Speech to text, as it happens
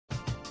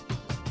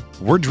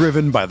We're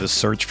driven by the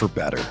search for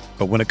better.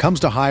 But when it comes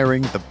to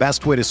hiring, the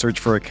best way to search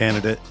for a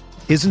candidate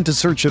isn't to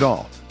search at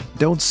all.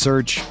 Don't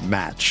search,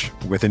 match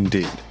with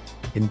Indeed.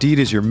 Indeed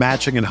is your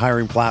matching and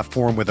hiring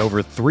platform with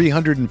over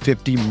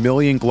 350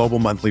 million global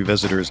monthly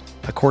visitors,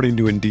 according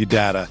to Indeed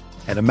data,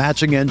 and a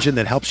matching engine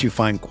that helps you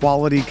find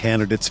quality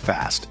candidates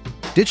fast.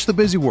 Ditch the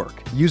busy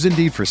work. Use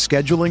Indeed for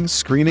scheduling,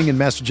 screening, and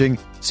messaging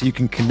so you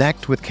can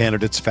connect with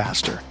candidates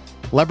faster.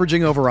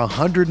 Leveraging over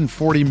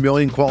 140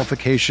 million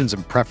qualifications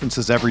and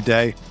preferences every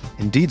day,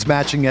 Indeed's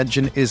matching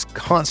engine is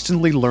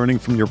constantly learning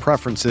from your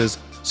preferences,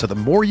 so the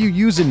more you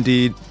use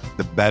Indeed,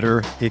 the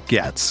better it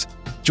gets.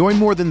 Join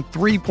more than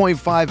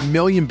 3.5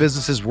 million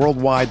businesses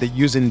worldwide that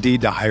use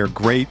Indeed to hire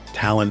great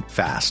talent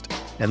fast.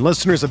 And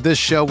listeners of this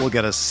show will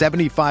get a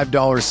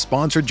 $75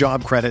 sponsored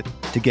job credit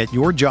to get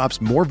your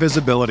jobs more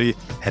visibility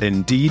at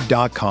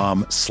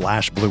Indeed.com/Blue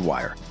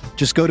Wire.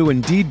 Just go to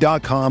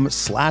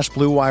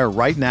Indeed.com/Blue Wire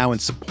right now and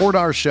support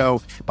our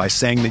show by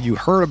saying that you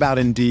heard about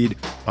Indeed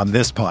on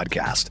this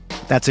podcast.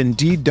 That's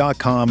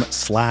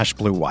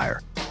Indeed.com/Blue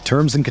Wire.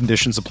 Terms and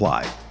conditions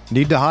apply.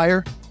 Need to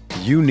hire?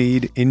 You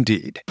need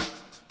Indeed.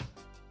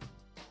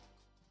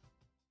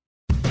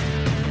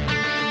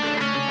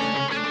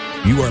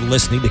 You are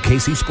listening to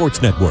KC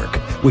Sports Network,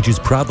 which is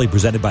proudly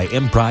presented by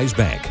Emprise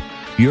Bank,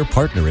 your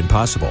partner in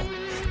possible.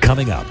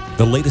 Coming up,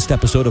 the latest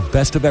episode of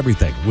Best of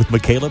Everything with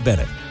Michaela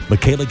Bennett.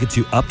 Michaela gets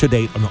you up to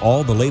date on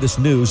all the latest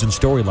news and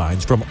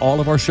storylines from all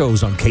of our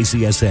shows on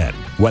KCSN.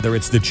 Whether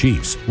it's the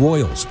Chiefs,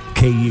 Royals,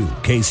 KU,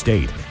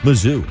 K-State,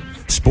 Mizzou,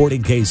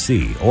 Sporting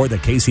KC, or the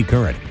KC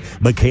Current,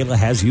 Michaela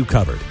has you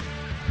covered.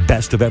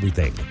 Best of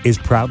Everything is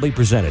proudly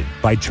presented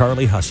by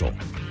Charlie Hustle,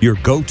 your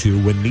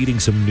go-to when needing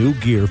some new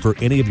gear for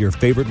any of your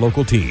favorite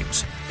local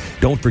teams.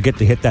 Don't forget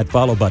to hit that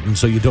follow button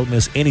so you don't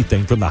miss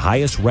anything from the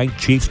highest-ranked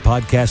Chiefs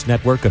podcast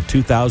network of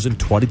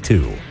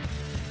 2022.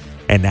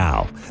 And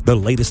now, the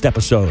latest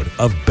episode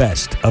of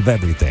Best of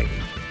Everything.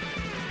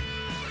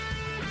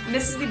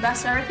 This is the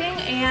Best of Everything,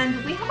 and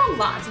we have a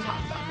lot to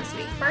talk about this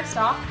week. First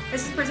off,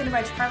 this is presented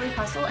by Charlie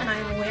Hustle, and I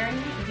am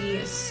wearing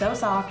the So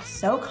Soft,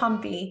 So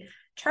Comfy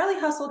Charlie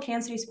Hustle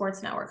Kansas City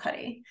Sports Network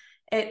hoodie.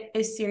 It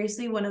is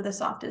seriously one of the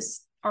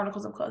softest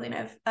articles of clothing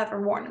I've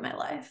ever worn in my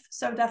life.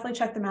 So definitely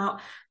check them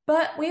out.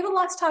 But we have a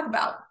lot to talk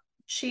about.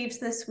 Chiefs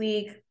this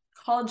week,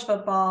 college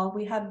football.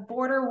 We had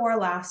border war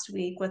last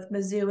week with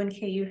Mizzou and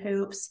KU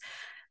hoops.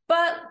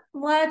 But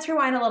let's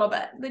rewind a little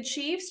bit. The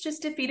Chiefs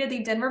just defeated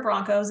the Denver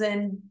Broncos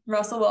and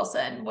Russell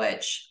Wilson,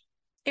 which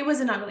it was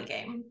an ugly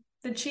game.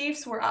 The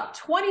Chiefs were up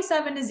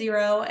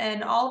 27-0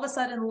 and all of a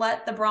sudden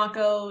let the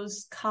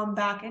Broncos come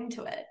back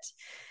into it.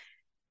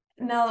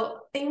 No,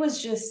 it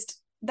was just,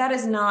 that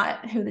is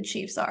not who the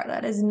Chiefs are.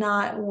 That is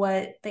not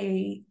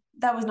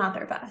that was not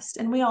their best.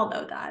 And we all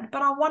know that.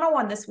 But on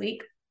 101 this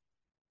week,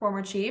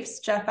 former Chiefs,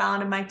 Jeff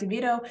Allen and Mike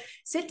DeVito,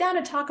 sit down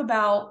and talk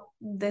about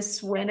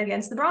this win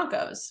against the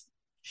Broncos.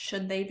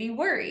 Should they be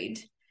worried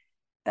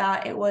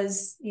that it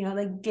was,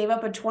 they gave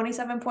up a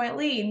 27-point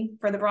lead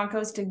for the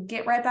Broncos to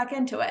get right back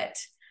into it?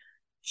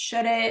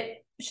 Should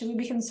we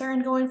be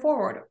concerned going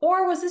forward?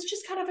 Or was this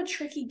just kind of a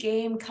tricky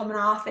game coming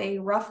off a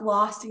rough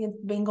loss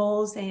against the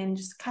Bengals and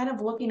just kind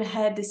of looking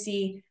ahead to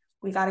see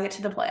we got to get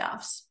to the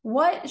playoffs?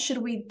 What should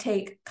we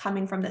take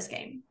coming from this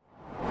game?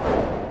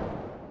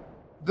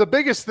 The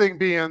biggest thing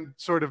being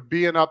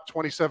up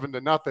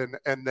 27-0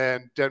 and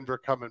then Denver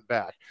coming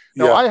back.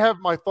 Now, I have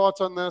my thoughts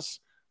on this.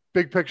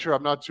 Big picture,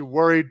 I'm not too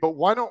worried, but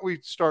why don't we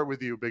start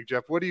with you, Big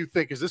Jeff? What do you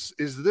think? Is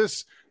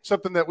this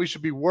something that we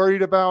should be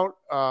worried about?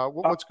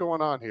 What's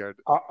going on here?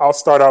 I'll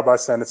start out by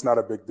saying it's not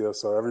a big deal,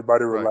 so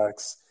everybody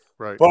relax.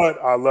 Right. But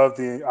I love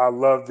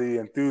the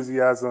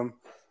enthusiasm.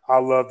 I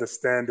love the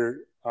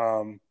standard.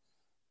 The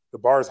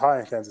bar is high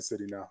in Kansas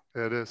City now.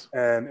 It is.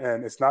 And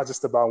it's not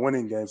just about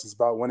winning games. It's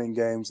about winning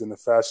games in the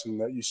fashion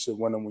that you should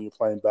win them when you're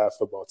playing bad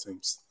football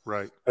teams.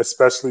 Right.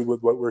 Especially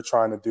with what we're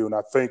trying to do. And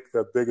I think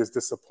the biggest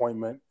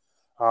disappointment,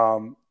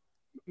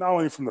 not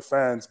only from the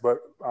fans, but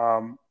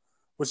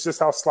was just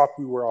how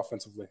sloppy we were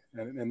offensively.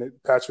 And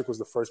Patrick was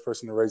the first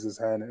person to raise his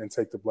hand and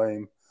take the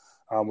blame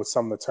with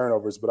some of the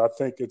turnovers. But I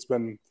think it's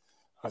been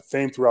a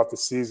theme throughout the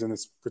season,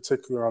 it's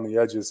particularly on the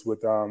edges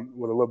with a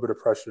little bit of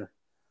pressure.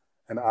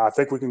 And I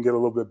think we can get a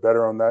little bit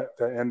better on that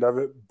end of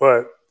it.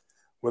 But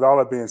with all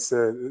that being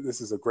said, this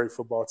is a great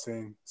football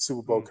team,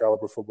 Super Bowl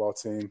caliber football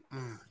team.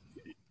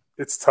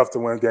 It's tough to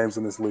win games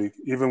in this league,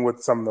 even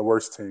with some of the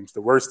worst teams.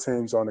 The worst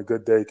teams on a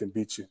good day can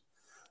beat you.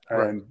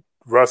 And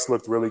Russ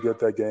looked really good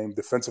that game.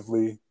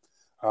 Defensively,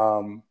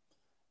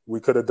 we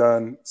could have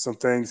done some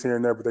things here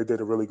and there, but they did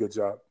a really good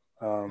job,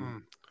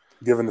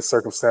 given the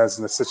circumstances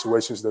and the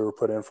situations they were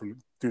put in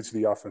due to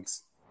the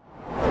offense.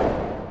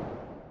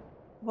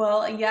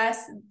 Well,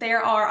 yes,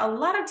 there are a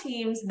lot of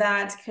teams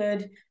that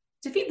could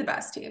defeat the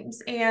best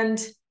teams.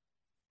 And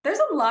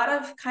there's a lot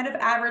of kind of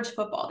average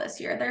football this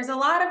year. There's a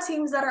lot of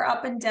teams that are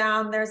up and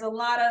down. There's a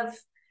lot of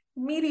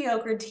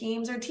mediocre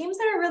teams or teams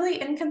that are really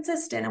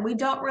inconsistent and we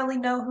don't really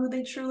know who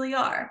they truly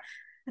are.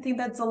 I think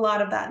that's a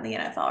lot of that in the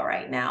NFL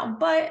right now.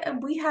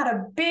 But we had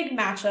a big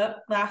matchup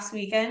last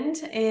weekend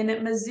in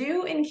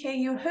Mizzou and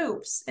KU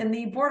hoops in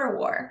the Border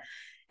War.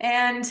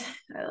 And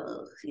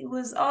it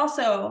was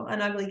also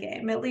an ugly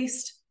game. At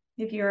least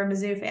if you're a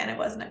Mizzou fan, it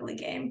was an ugly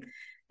game.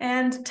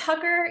 And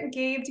Tucker,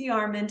 Gabe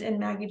DeArmond, and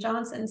Maggie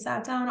Johnson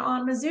sat down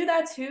on Mizzou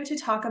That's Who to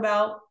talk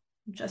about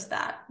just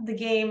that, the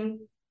game,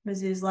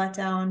 Mizzou's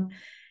letdown,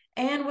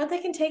 and what they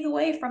can take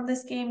away from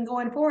this game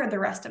going forward the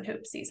rest of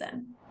hoop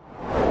season.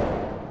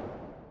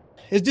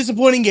 It's a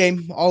disappointing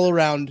game all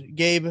around.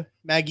 Gabe,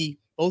 Maggie,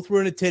 both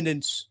were in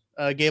attendance.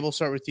 Gabe, we'll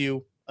start with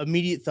you.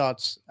 Immediate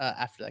thoughts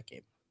after that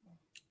game.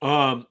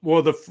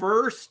 Well, the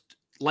first,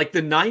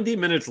 the 90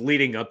 minutes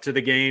leading up to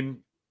the game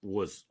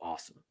was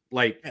awesome.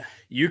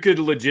 You could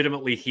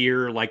legitimately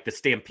hear the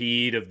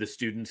stampede of the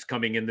students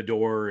coming in the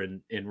door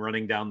and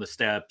running down the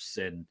steps.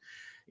 And,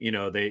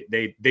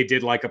 they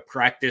did a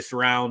practice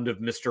round of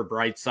Mr.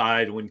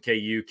 Brightside when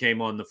KU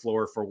came on the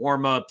floor for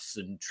warmups,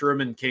 and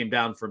Truman came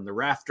down from the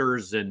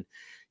rafters, and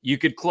you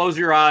could close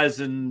your eyes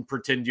and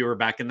pretend you were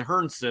back in the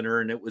Hearns Center,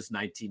 and it was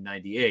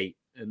 1998.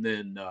 And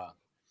then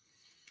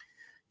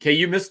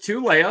KU missed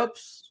 2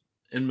 layups,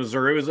 and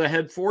Missouri was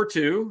ahead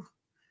 4-2.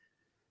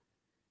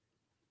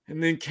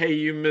 And then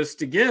KU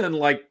missed again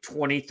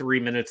 23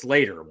 minutes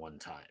later one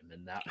time,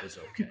 and that was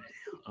okay.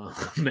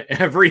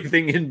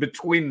 Everything in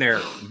between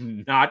there,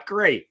 not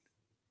great.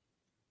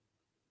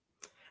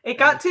 It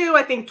got to,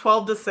 I think,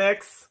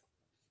 12-6,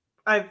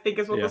 I think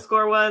is what the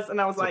score was. And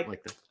I was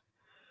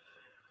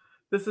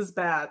this is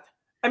bad.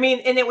 I mean,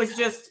 and it was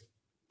just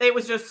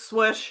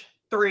swoosh,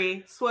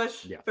 3,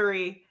 swoosh,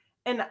 3.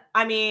 And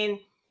I mean,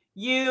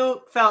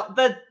 you felt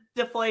the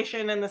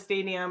deflation in the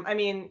stadium. I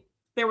mean,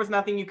 there was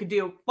nothing you could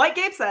do. Like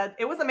Gabe said,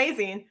 it was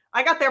amazing.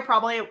 I got there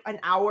probably an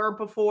hour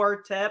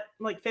before tip,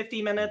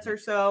 50 minutes or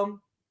so.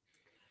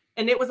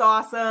 And it was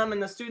awesome.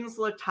 And the students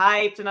looked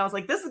hyped. And I was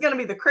like, this is going to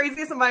be the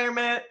craziest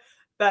environment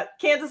that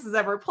Kansas has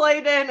ever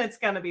played in. It's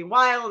going to be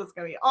wild. It's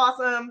going to be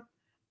awesome.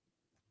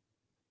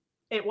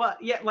 It was.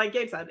 Yeah, like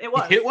Gabe said, it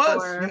was. It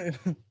was.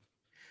 For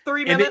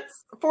 3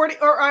 minutes, 40,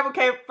 or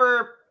okay,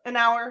 for an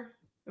hour.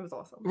 It was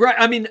awesome. Right.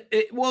 I mean,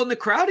 in the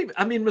crowd,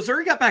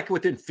 Missouri got back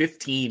within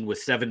 15 with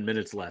 7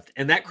 minutes left.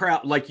 And that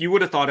crowd, you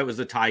would have thought it was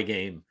a tie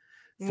game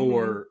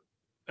for,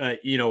 a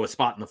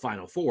spot in the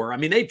Final Four. I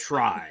mean, they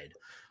tried.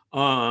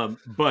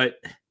 But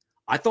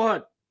I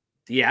thought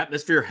the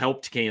atmosphere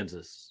helped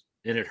Kansas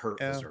and it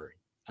hurt Missouri.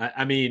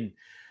 I mean,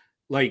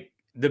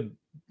 the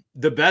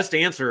best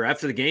answer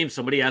after the game,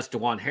 somebody asked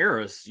DeJuan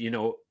Harris,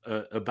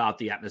 about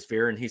the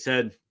atmosphere. And he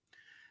said,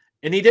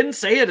 and he didn't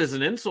say it as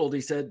an insult.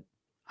 He said,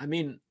 I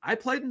mean, I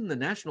played in the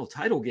national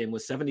title game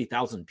with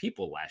 70,000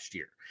 people last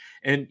year.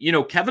 And,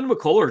 Kevin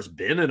McCullar's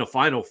been in a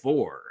Final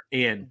Four,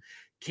 and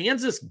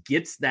Kansas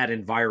gets that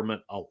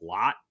environment a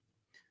lot.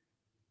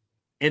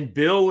 And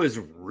Bill is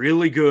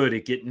really good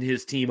at getting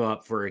his team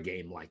up for a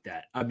game like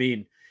that. I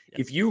mean,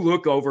 if you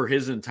look over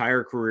his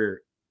entire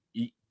career,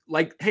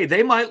 hey,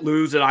 they might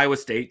lose at Iowa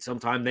State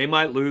sometime. They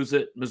might lose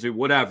at Mizzou,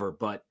 whatever.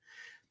 But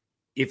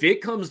if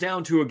it comes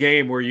down to a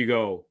game where you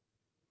go,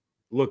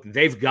 look,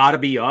 they've got to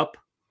be up,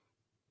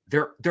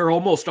 they're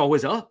almost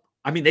always up.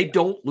 I mean, they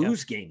don't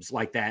lose games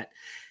like that.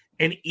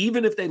 And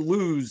even if they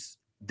lose,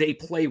 they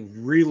play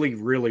really,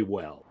 really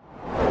well.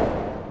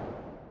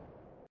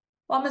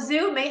 While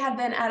Mizzou may have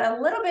been at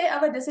a little bit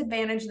of a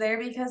disadvantage there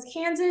because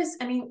Kansas,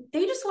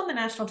 they just won the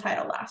national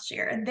title last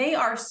year. They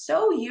are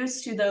so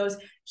used to those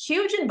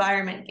huge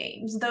environment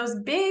games, those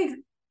big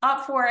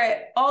up for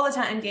it all the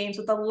time games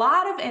with a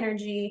lot of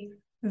energy,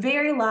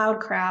 very loud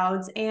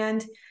crowds.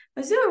 And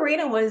Mizzou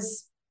Arena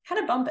was kind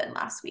of bumping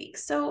last week.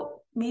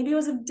 So maybe it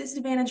was a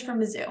disadvantage for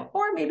Mizzou,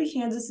 or maybe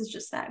Kansas is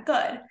just that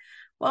good.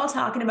 Well,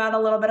 talking about a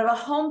little bit of a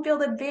home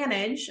field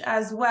advantage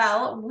as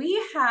well, we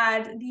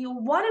had the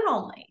one and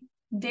only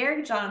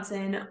Derek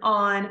Johnson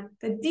on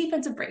the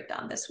defensive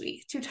breakdown this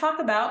week to talk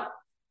about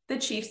the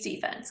Chiefs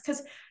defense.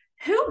 Because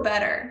who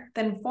better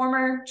than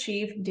former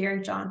Chief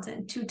Derek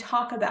Johnson to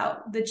talk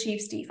about the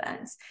Chiefs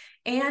defense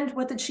and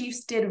what the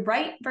Chiefs did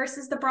right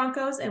versus the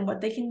Broncos and what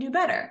they can do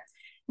better.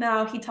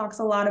 Now, he talks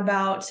a lot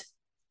about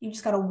you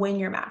just got to win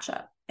your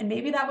matchup. And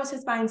maybe that was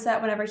his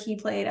mindset whenever he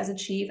played as a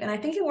Chief. And I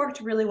think it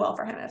worked really well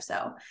for him, if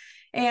so.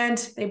 And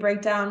they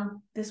break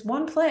down this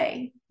one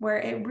play where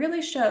it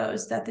really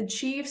shows that the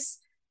Chiefs,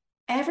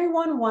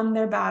 everyone won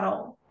their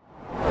battle.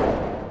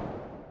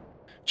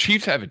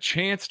 Chiefs have a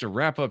chance to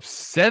wrap up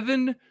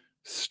 7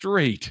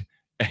 straight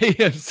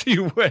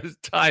AFC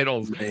West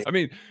titles. Man. I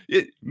mean,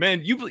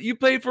 you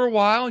played for a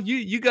while.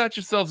 You got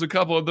yourselves a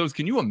couple of those.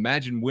 Can you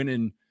imagine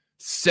winning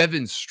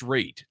 7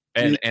 straight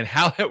and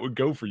how that would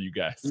go for you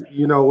guys?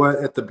 You know what?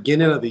 At the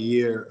beginning of the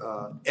year,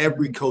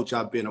 every coach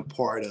I've been a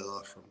part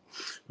of,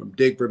 from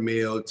Dick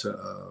Vermeil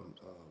to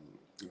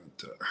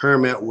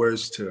Herm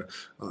Edwards to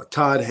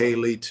Todd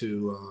Haley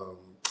to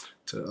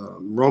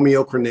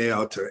Romeo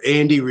Crennel to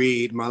Andy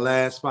Reid, my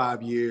last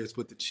 5 years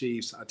with the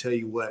Chiefs, I tell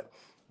you what,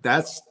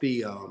 that's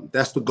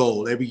the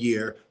goal every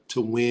year,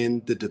 to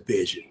win the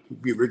division.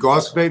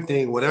 Regardless of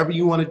everything, whatever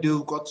you want to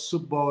do, go to the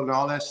Super Bowl and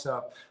all that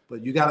stuff,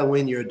 but you got to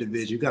win your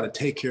division. You got to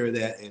take care of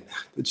that. And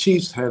the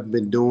Chiefs have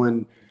been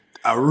doing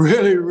a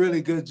really,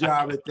 really good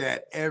job at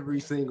that every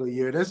single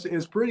year.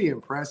 It's pretty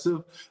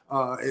impressive.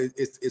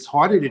 It's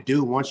harder to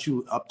do once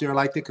you up there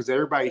like that because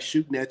everybody's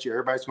shooting at you.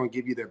 Everybody's going to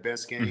give you their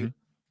best game.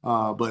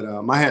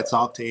 But my hat's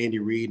off to Andy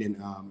Reid and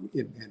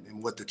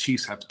what the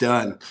Chiefs have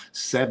done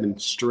 7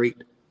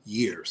 straight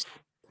years.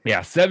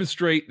 Yeah, 7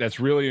 straight. That's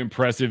really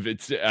impressive.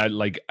 It's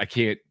I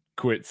can't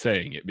quit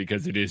saying it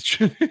because it is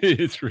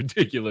it's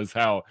ridiculous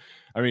how,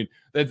 I mean,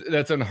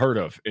 that's unheard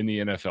of in the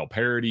NFL.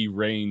 Parity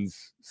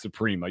reigns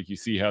supreme. Like you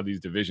see how these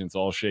divisions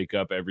all shake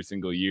up every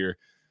single year.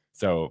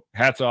 So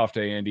hats off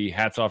to Andy,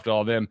 hats off to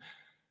all of them.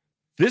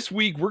 This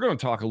week, we're going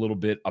to talk a little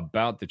bit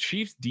about the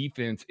Chiefs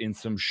defense in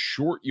some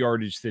short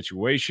yardage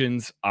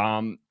situations.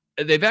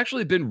 They've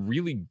actually been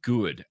really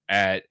good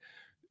at,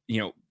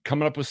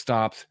 coming up with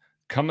stops,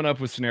 coming up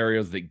with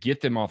scenarios that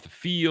get them off the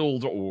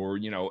field or,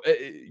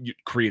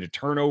 create a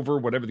turnover,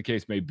 whatever the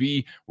case may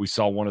be. We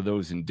saw one of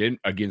those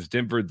against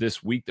Denver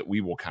this week that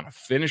we will kind of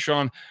finish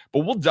on,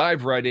 but we'll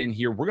dive right in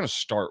here. We're going to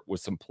start with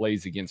some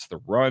plays against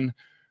the run.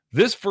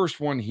 This first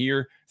one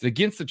here is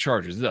against the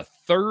Chargers. It's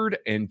a 3rd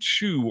and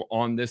 2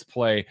 on this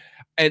play,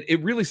 and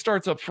it really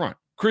starts up front.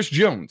 Chris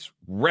Jones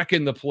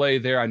wrecking the play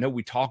there. I know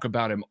we talk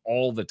about him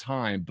all the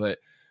time, but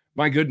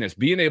my goodness,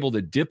 being able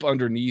to dip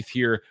underneath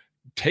here,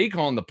 take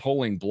on the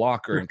pulling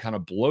blocker and kind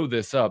of blow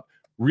this up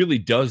really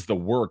does the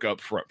work up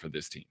front for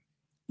this team.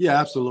 Yeah,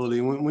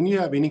 absolutely. When you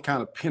have any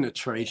kind of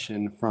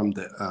penetration from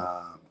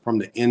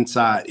the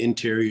inside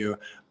interior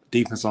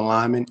defensive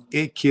lineman,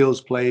 it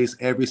kills plays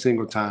every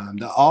single time.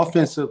 The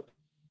offensive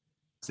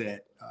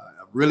set,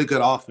 a really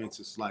good offense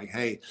is like,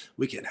 hey,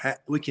 we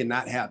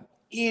cannot have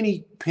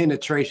any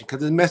penetration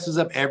because it messes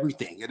up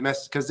everything. It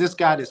messes because this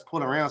guy that's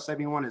pulling around,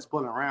 71 is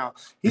pulling around.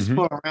 He's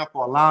pulling around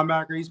for a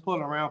linebacker. He's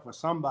pulling around for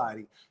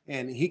somebody,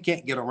 and he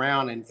can't get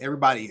around, and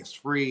everybody is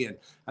free. And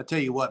I tell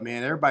you what,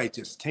 man, everybody's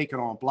just taking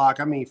on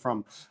block. I mean,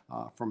 from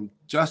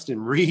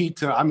Justin Reed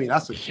to,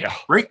 that's a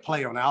great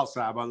play on the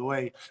outside, by the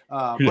way.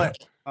 But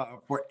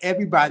for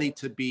everybody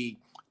to be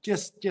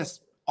just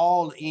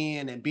all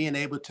in and being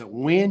able to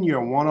win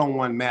your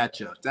one-on-one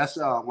matchups. That's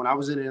when I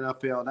was in the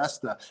NFL, that's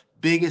the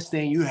biggest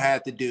thing you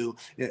had to do.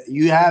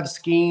 You have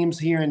schemes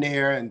here and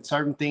there and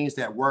certain things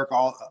that work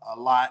a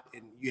lot,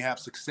 and you have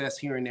success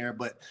here and there.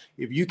 But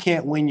if you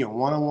can't win your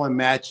one-on-one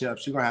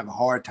matchups, you're going to have a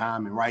hard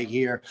time. And right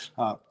here,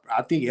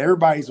 I think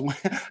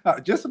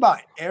just about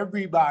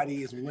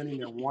everybody is winning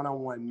their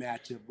one-on-one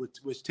matchup,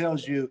 which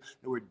tells you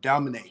that we're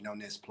dominating on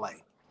this play.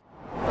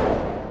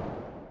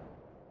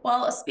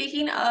 Well,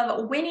 speaking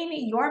of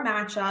winning your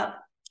matchup,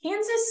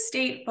 Kansas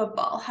State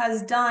football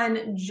has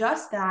done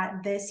just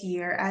that this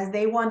year as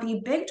they won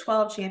the Big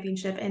 12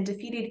 championship and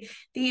defeated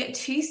the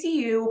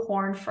TCU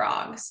Horned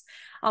Frogs.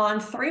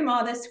 On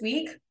 3Ma this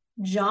week,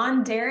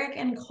 John, Derek,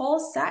 and Cole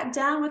sat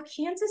down with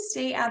Kansas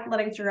State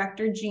Athletic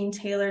Director Gene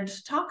Taylor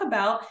to talk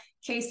about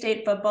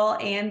K-State football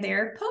and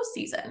their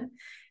postseason.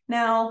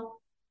 Now,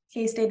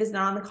 K-State is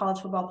not in the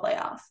college football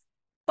playoff,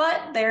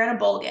 but they're in a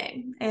bowl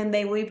game, and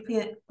they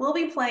will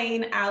be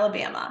playing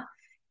Alabama.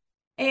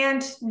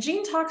 And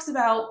Gene talks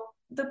about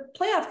the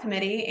playoff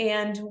committee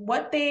and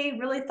what they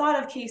really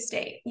thought of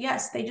K-State.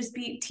 Yes, they just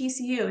beat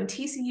TCU, and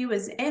TCU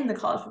is in the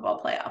college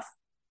football playoff.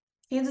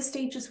 Kansas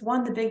State just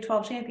won the Big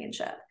 12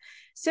 championship.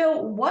 So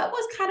what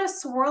was kind of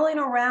swirling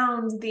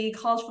around the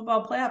college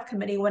football playoff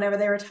committee whenever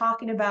they were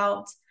talking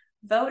about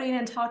voting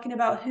and talking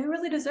about who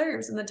really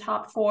deserves in the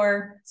top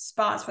 4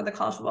 spots for the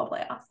college football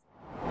playoff?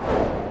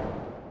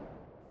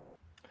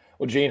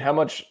 Well, Gene, how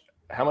much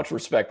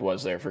respect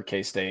was there for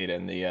K-State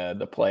and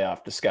the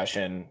playoff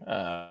discussion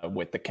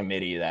with the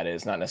committee? That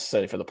is not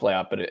necessarily for the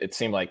playoff, but it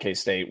seemed like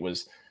K-State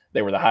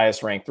they were the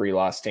highest ranked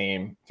 3-loss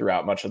team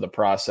throughout much of the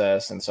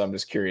process. And so I'm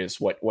just curious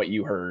what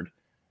you heard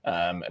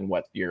and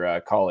what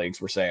your colleagues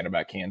were saying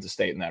about Kansas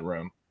State in that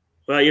room.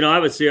 Well,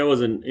 obviously I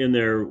wasn't in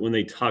there when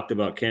they talked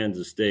about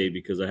Kansas State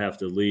because I have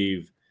to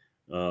leave.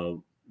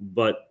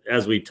 But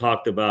as we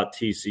talked about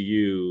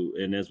TCU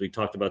and as we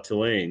talked about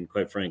Tulane,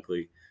 quite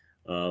frankly,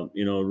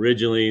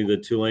 originally the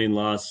Tulane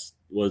loss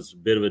was a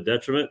bit of a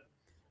detriment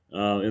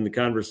in the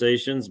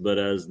conversations, but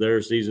as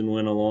their season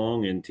went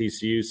along and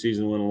TCU's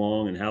season went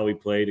along and how we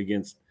played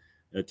against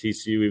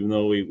TCU, even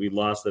though we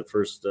lost that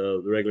first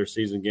the regular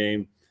season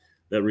game,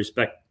 that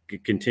respect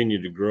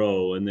continued to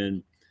grow. And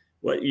then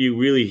what you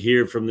really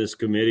hear from this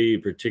committee,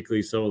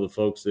 particularly some of the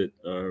folks that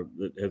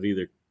have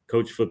either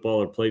coached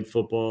football or played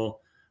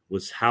football,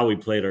 was how we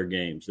played our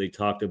games. They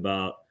talked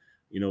about,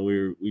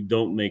 we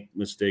don't make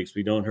mistakes.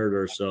 We don't hurt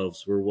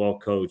ourselves. We're well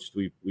coached.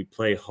 We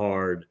play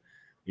hard.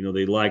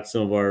 They liked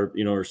some of our,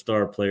 our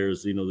star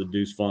players, the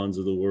Deuce Vaughns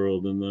of the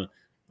world and the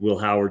Will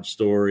Howard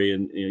story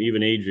and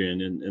even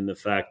Adrian and the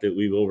fact that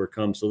we've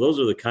overcome. So those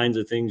are the kinds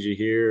of things you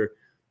hear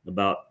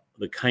about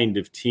the kind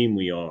of team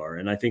we are.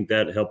 And I think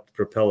that helped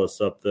propel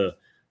us up the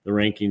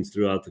rankings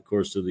throughout the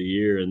course of the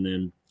year. And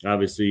then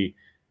obviously,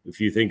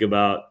 if you think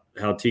about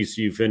how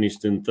TCU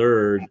finished in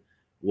third,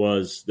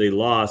 was they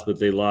lost, but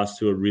they lost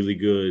to a really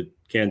good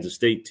Kansas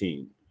State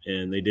team,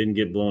 and they didn't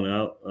get blown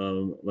out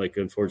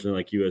unfortunately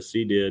like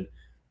USC did.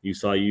 You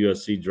saw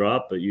USC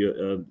drop, but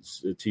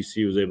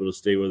TCU was able to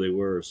stay where they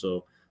were.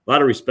 So a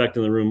lot of respect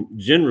in the room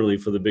generally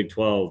for the Big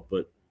 12,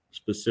 but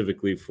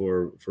specifically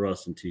for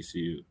us in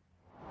TCU.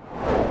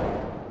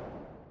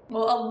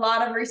 Well, a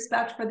lot of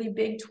respect for the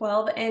Big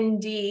 12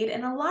 indeed,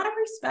 and a lot of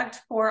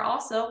respect for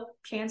also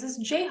Kansas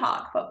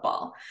Jayhawk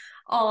football.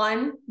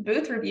 On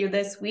Booth Review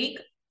this week,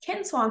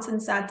 Ken Swanson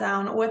sat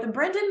down with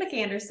Brendan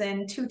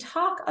McAnderson to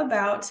talk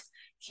about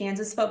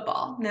Kansas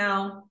football.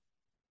 Now,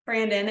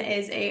 Brandon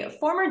is a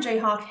former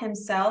Jayhawk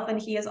himself, and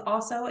he is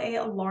also a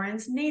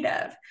Lawrence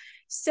native.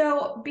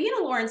 So being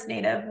a Lawrence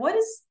native, what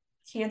does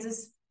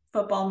Kansas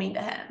football mean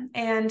to him?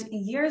 And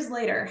years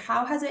later,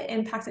 how has it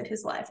impacted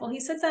his life? Well, he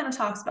sits down and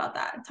talks about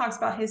that, talks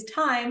about his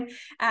time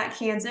at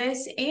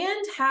Kansas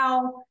and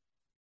how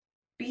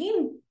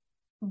being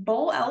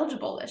bowl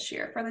eligible this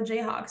year for the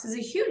Jayhawks is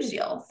a huge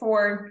deal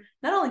for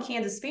not only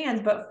Kansas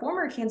fans, but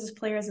former Kansas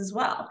players as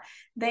well.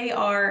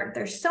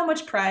 There's so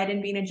much pride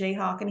in being a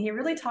Jayhawk. And he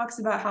really talks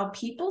about how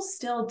people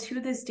still to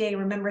this day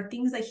remember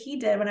things that he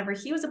did whenever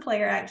he was a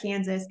player at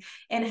Kansas,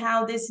 and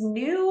how this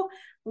new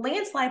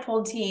Lance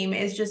Leipold team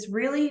is just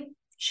really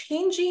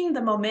changing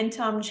the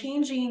momentum,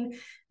 changing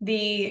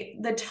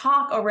the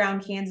talk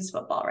around Kansas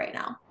football right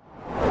now.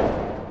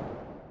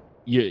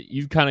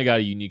 You've kind of got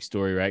a unique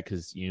story, right?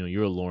 Because,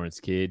 you're a Lawrence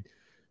kid.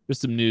 There's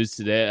some news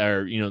today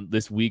or,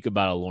 this week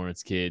about a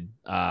Lawrence kid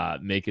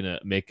making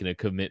a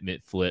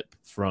commitment flip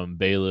from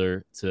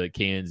Baylor to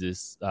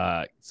Kansas.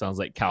 Sounds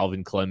like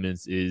Calvin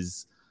Clemens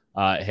is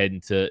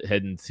heading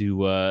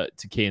to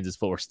Kansas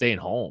for staying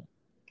home.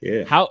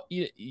 Yeah. How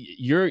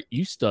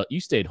you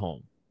stayed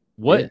home.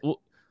 What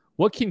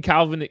can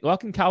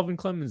Calvin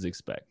Clemens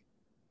expect?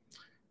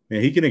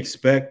 Man, he can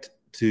expect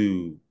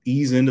to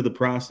ease into the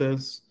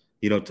process,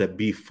 to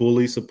be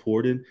fully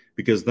supported,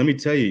 because let me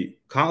tell you,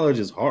 college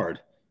is hard.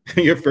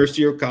 Your first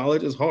year of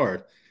college is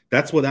hard.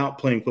 That's without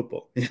playing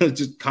football.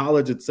 Just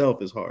college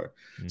itself is hard.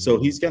 Mm-hmm. So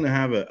he's going to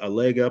have a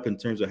leg up in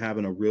terms of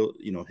having a real,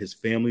 his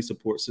family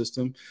support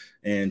system,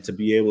 and to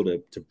be able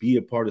to be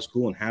a part of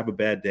school and have a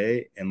bad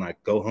day and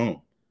go home.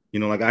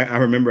 I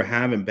remember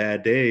having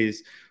bad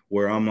days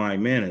where I'm like,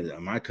 man,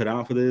 am I cut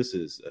out for this?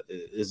 Is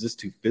this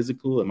too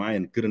physical? Am I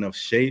in good enough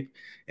shape?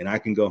 And I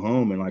can go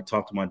home and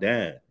talk to my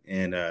dad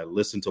and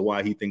listen to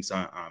why he thinks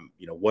I'm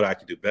what I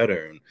could do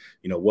better, and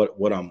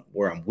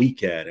where I'm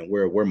weak at and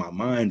where my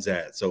mind's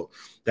at. So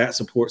that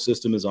support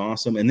system is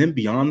awesome. And then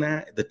beyond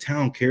that, the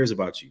town cares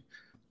about you,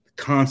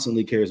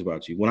 constantly cares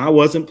about you. When I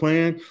wasn't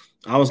playing,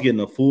 I was getting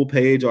a full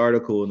page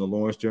article in the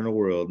Lawrence Journal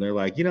World, and they're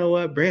like, you know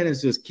what,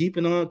 Brandon's just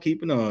keeping on.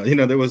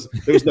 There was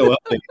no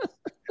update.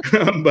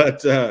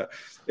 But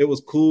it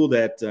was cool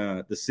that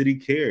the city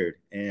cared,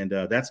 and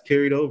that's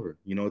carried over.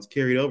 It's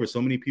carried over.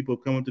 So many people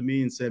have come up to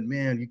me and said,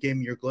 man, you gave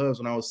me your gloves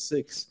when I was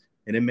 6,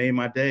 and it made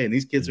my day. And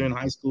these kids are in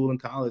high school and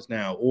college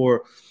now.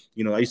 Or,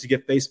 I used to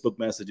get Facebook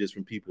messages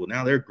from people.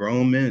 Now they're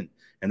grown men,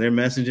 and they're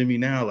messaging me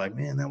now like,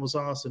 man, that was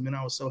awesome, and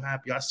I was so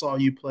happy. I saw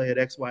you play at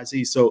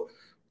XYZ. So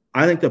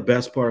I think the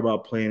best part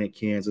about playing at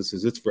Kansas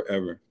is it's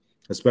forever,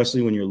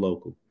 especially when you're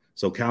local.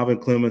 So Calvin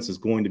Clemens is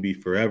going to be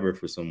forever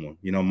for someone.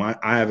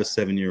 I have a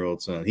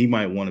 7-year-old son. He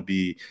might want to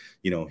be,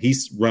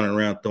 he's running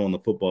around throwing the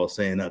football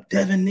saying,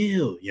 Devin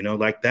Neal,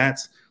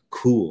 that's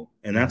cool.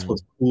 And that's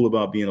what's cool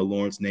about being a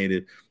Lawrence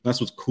native.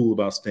 That's what's cool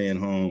about staying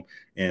home.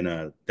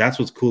 And that's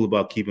what's cool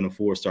about keeping a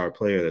 4-star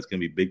player that's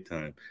going to be big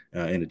time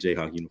in a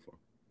Jayhawk uniform.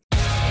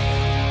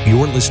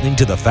 You're listening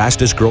to the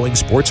fastest growing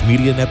sports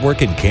media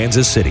network in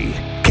Kansas City,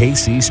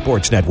 KC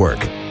Sports Network.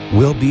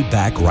 We'll be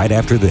back right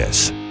after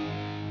this.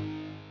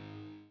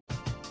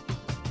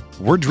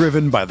 We're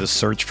driven by the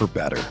search for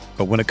better.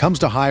 But when it comes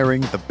to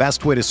hiring, the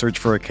best way to search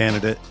for a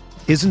candidate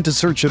isn't to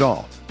search at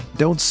all.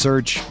 Don't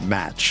search,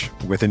 match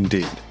with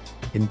Indeed.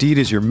 Indeed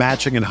is your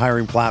matching and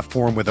hiring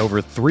platform with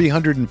over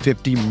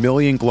 350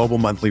 million global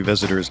monthly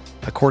visitors,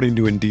 according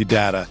to Indeed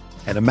data,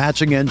 and a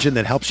matching engine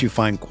that helps you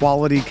find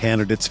quality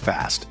candidates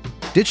fast.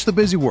 Ditch the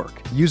busy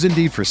work. Use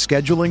Indeed for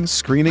scheduling,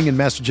 screening, and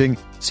messaging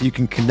so you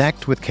can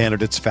connect with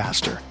candidates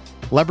faster.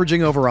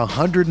 Leveraging over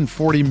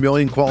 140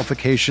 million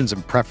qualifications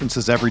and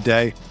preferences every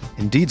day,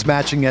 Indeed's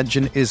matching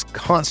engine is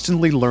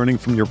constantly learning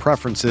from your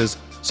preferences,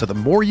 so the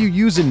more you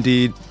use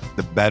Indeed,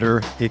 the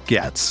better it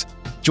gets.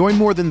 Join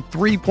more than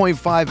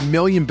 3.5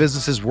 million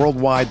businesses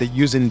worldwide that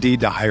use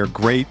Indeed to hire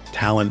great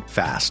talent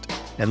fast.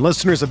 And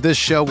listeners of this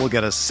show will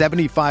get a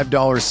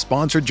 $75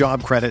 sponsored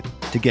job credit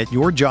to get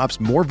your jobs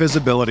more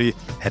visibility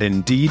at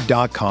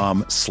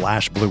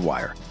Indeed.com/Blue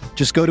Wire.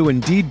 Just go to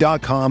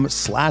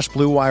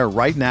Indeed.com/Blue Wire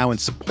right now and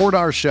support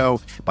our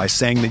show by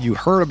saying that you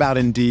heard about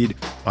Indeed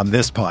on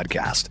this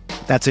podcast.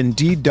 That's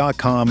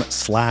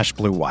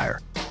Indeed.com/Blue Wire.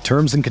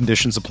 Terms and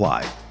conditions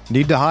apply.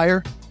 Need to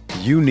hire?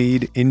 You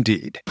need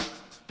Indeed.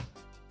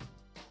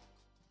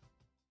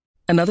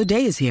 Another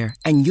day is here,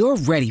 and you're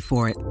ready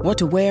for it. What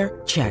to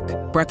wear? Check.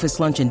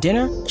 Breakfast, lunch, and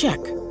dinner?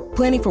 Check.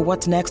 Planning for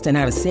what's next and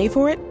how to save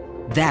for it?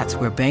 That's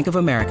where Bank of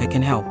America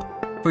can help.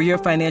 For your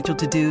financial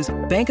to-dos,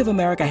 Bank of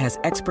America has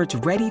experts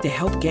ready to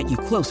help get you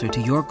closer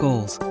to your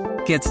goals.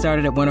 Get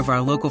started at one of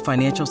our local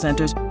financial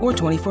centers or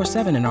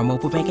 24/7 in our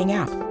mobile banking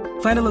app.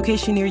 Find a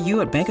location near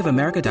you at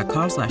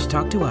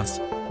bankofamerica.com/talktous.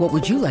 What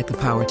would you like the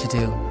power to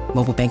do?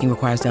 Mobile banking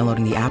requires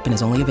downloading the app and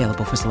is only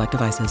available for select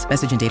devices.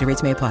 Message and data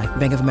rates may apply.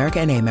 Bank of America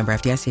NA, member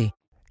FDIC.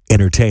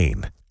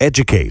 Entertain,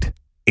 educate,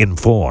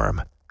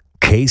 inform.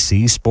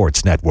 KC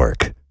Sports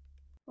Network.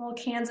 Well,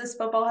 Kansas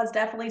football has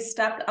definitely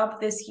stepped up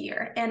this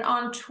year. And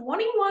on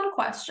 21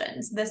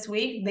 questions this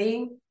week,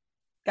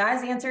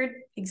 guys answered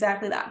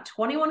exactly that,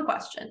 21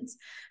 questions.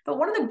 But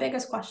one of the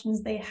biggest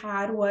questions they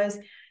had was,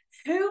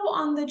 who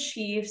on the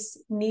Chiefs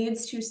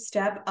needs to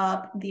step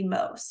up the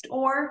most?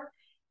 Or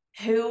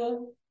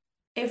who,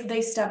 if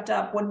they stepped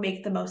up, would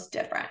make the most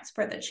difference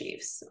for the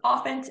Chiefs,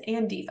 offense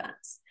and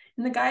defense?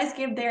 And the guys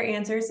gave their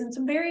answers and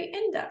some very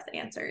in-depth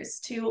answers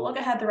to look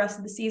ahead the rest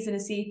of the season to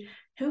see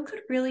who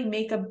could really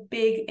make a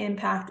big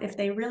impact if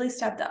they really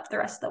stepped up the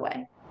rest of the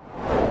way.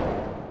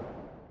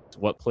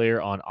 What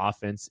player on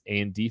offense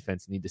and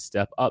defense need to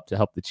step up to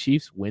help the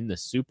Chiefs win the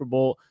Super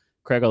Bowl?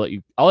 Craig,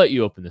 I'll let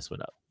you open this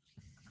one up.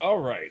 All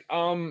right.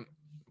 On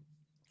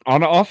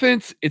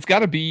offense, it's got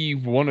to be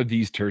one of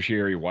these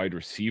tertiary wide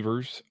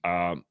receivers.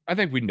 I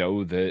think we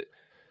know that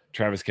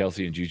Travis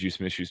Kelce and Juju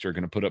Smith-Schuster are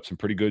going to put up some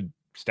pretty good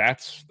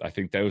stats. I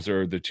think those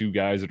are the two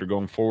guys that are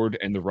going forward,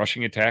 and the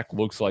rushing attack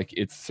looks like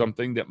it's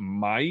something that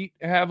might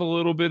have a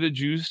little bit of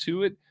juice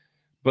to it.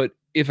 But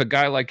if a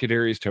guy like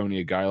Kadarius Toney,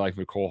 a guy like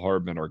Mecole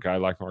Hardman, or a guy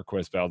like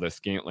Marquez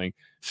Valdes-Scantling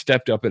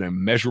stepped up in a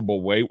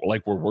measurable way,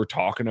 like where we're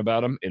talking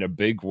about them in a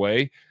big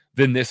way,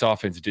 then this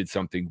offense did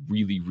something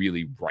really,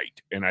 really right.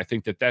 And I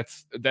think that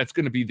that's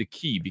going to be the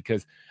key,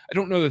 because I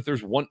don't know that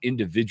there's one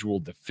individual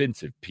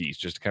defensive piece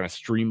just to kind of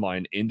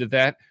streamline into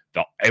that.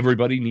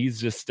 Everybody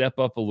needs to step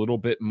up a little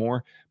bit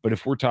more. But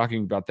if we're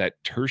talking about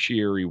that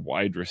tertiary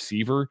wide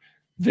receiver,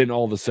 then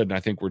all of a sudden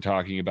I think we're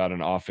talking about an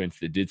offense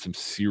that did some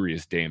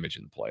serious damage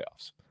in the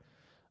playoffs.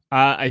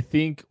 I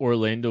think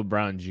Orlando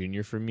Brown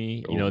Jr. for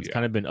me, it's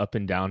kind of been up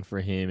and down for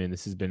him. And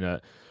this has been a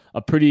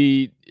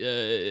pretty,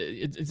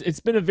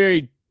 it's been a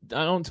very,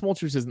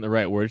 tumultuous isn't the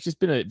right word. It's just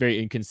been a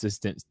very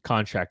inconsistent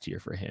contract year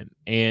for him.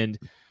 And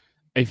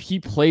if he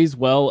plays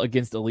well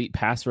against elite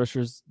pass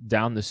rushers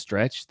down the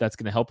stretch, that's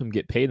going to help him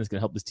get paid, and it's going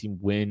to help this team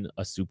win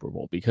a Super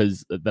Bowl,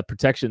 because the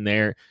protection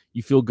there,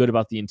 you feel good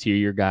about the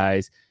interior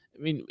guys.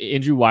 I mean,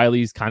 Andrew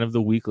Wiley's kind of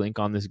the weak link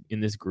in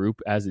this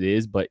group as it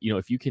is, but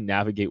if you can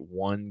navigate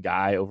one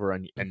guy over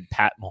on and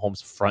Pat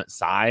Mahomes' front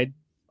side,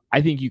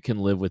 I think you can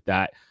live with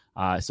that.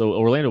 So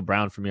Orlando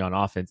Brown for me on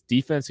offense.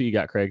 Defense, who you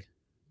got, Craig?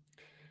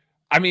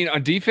 I mean,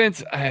 on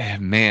defense,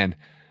 man,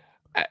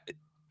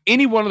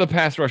 any one of the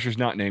pass rushers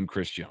not named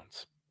Chris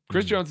Jones.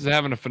 Chris Jones is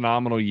having a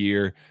phenomenal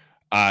year.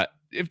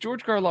 If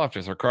George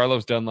Karlaftis or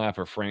Carlos Dunlap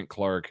or Frank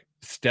Clark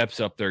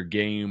steps up their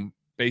game,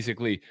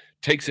 basically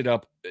takes it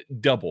up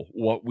double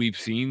what we've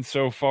seen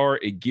so far,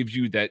 it gives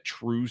you that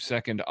true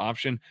second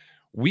option.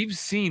 We've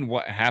seen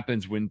what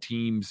happens when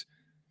teams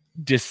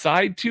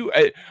decide to,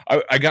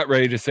 I got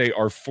ready to say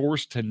are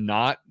forced to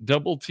not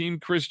double team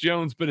Chris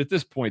Jones, but at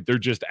this point they're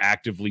just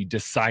actively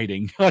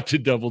deciding not to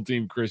double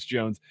team Chris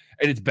Jones,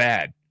 and it's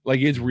bad. Like,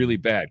 it's really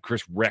bad.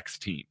 Chris wrecks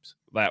teams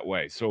that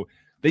way. So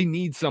they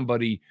need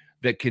somebody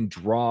that can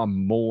draw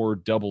more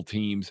double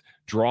teams,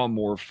 draw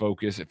more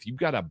focus. If you've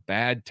got a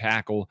bad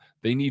tackle,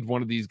 they need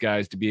one of these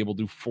guys to be able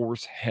to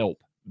force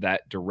help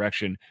that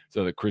direction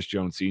so that Chris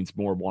Jones sees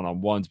more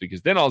one-on-ones,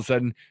 because then all of a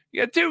sudden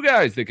you got two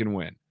guys that can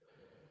win.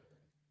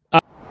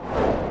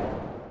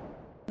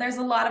 There's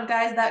a lot of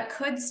guys that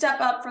could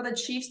step up for the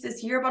Chiefs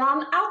this year, but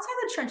on Outside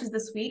the Trenches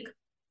this week,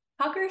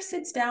 Tucker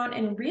sits down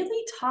and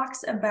really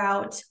talks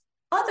about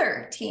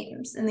other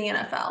teams in the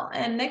NFL.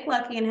 And Nick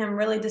Lucky and him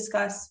really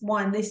discuss,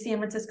 one, the San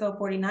Francisco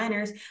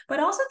 49ers,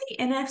 but also the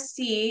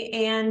NFC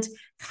and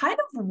kind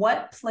of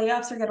what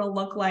playoffs are going to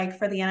look like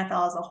for the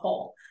NFL as a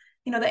whole.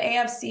 The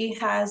AFC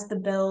has the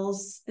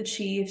Bills, the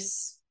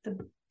Chiefs, the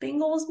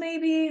Bengals,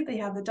 maybe. They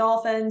have the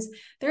Dolphins.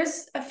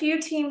 There's a few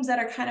teams that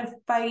are kind of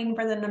fighting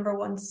for the number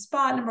one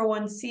spot, number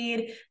one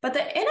seed, but the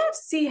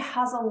NFC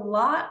has a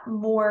lot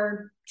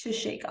more to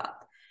shake up.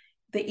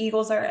 The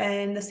Eagles are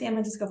in, the San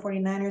Francisco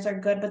 49ers are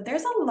good, but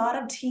there's a lot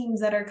of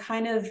teams that are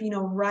kind of,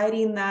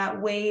 riding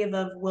that wave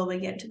of, will we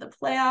get to the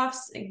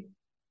playoffs?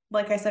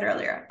 Like I said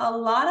earlier, a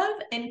lot of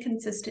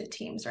inconsistent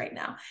teams right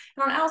now.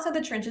 And on Outside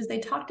the Trenches, they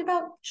talked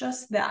about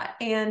just that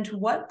and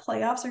what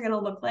playoffs are going to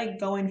look like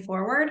going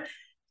forward,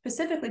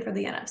 specifically for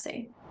the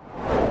NFC.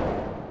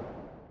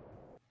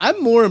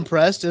 I'm more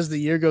impressed as the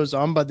year goes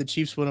on by the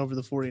Chiefs win over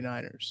the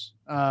 49ers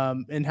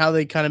and how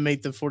they kind of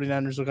make the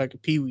 49ers look like a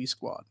peewee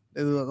squad.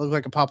 They look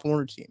like a Pop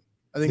Warner team.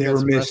 I think they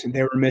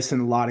were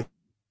missing a lot of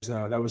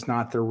though. That was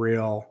not the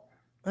real.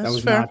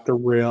 Not the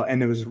real.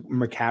 And it was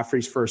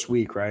McCaffrey's first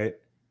week, right?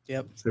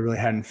 Yep. So they really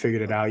hadn't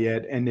figured it out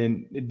yet. And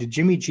then did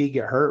Jimmy G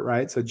get hurt?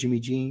 Right. So Jimmy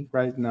G,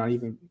 right? Not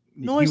even.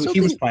 No,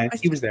 he was playing.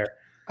 He was there.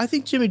 I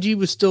think Jimmy G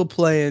was still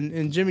playing,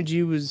 and Jimmy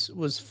G was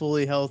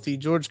fully healthy.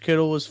 George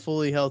Kittle was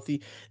fully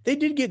healthy. They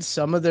did get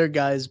some of their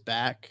guys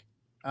back,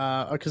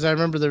 Because I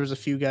remember there was a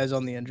few guys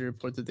on the injury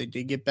report that they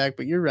did get back,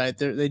 but you're right.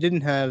 They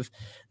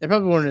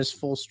probably weren't as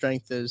full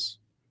strength as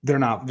they were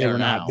not.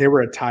 They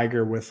were a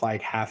tiger with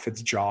like half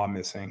its jaw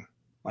missing.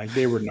 Like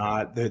they were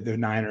not the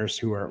Niners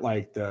who are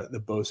like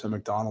the Bosa,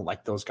 McDonald,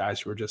 like those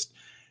guys who were just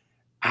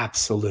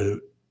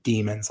absolute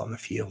demons on the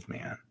field,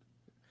 man.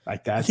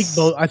 Like that.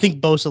 I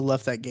think Bosa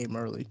left that game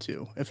early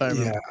too, if I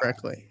remember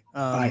correctly.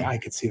 I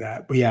could see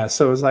that, but yeah.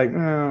 So it was like,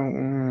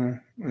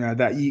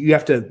 that you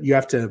have to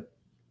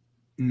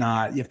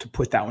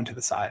put that one to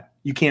the side.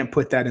 You can't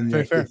put that in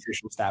the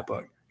official stat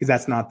book because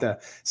that's not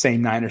the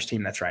same Niners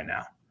team that's right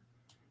now.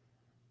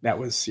 That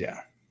was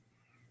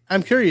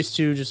I'm curious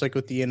too, just like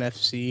with the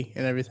NFC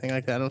and everything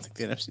like that. I don't think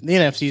the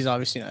NFC is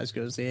obviously not as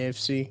good as the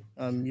AFC.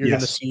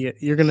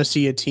 You're gonna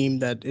see a team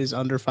that is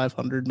under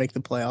 500 make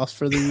the playoffs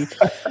for the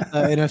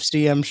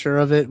NFC. I'm sure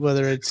of it.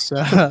 Whether it's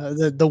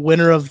the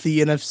winner of the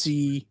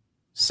NFC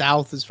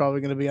South is probably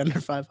going to be under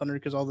 500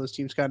 because all those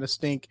teams kind of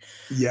stink.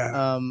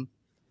 Yeah.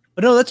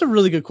 But no, that's a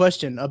really good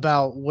question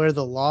about where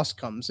the loss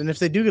comes, and if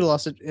they do get a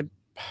loss, I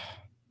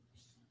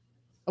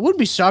wouldn't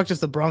be shocked if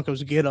the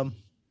Broncos get them.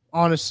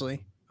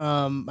 Honestly.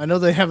 I know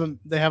they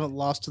haven't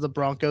lost to the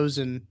Broncos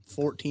in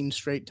 14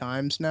 straight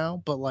times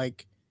now, but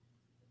like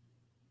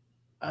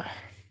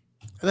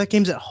that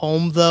game's at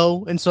home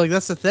though, and so like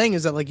that's the thing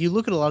is that like you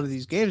look at a lot of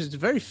these games, it's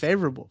very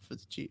favorable for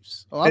the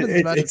Chiefs. A lot of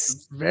these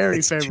matches are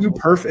very favorable.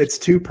 It's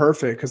too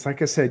perfect because,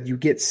 like I said, you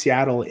get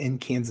Seattle in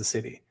Kansas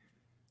City,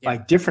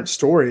 like different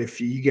story.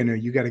 If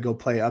you got to go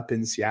play up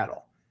in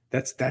Seattle,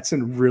 that's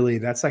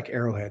like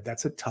Arrowhead.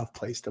 That's a tough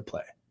place to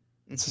play.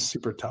 It's a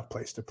super tough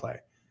place to play.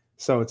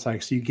 So it's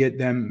like, so you get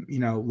them,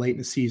 late in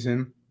the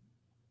season,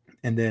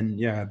 and then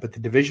but the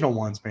divisional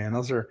ones, man,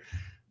 those are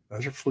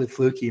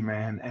fluky,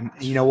 man. And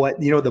you know what?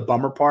 The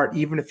bummer part,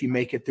 even if you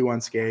make it through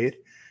unscathed,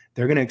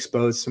 they're going to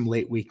expose some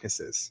late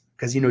weaknesses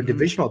because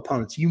divisional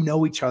opponents,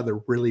 each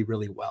other really,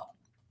 really well.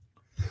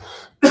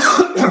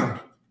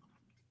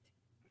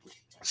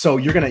 So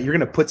you're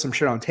gonna put some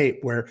shit on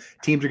tape where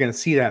teams are gonna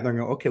see that and they're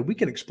going, okay, we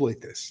can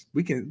exploit this.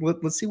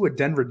 Let's see what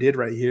Denver did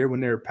right here when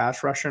they were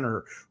pass rushing,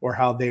 or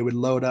how they would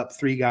load up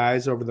 3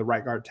 guys over the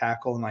right guard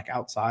tackle and like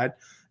outside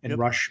and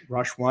rush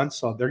one.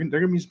 So they're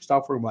gonna be some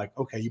stuff where I'm like,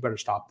 okay, you better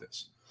stop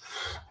this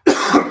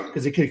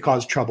because it could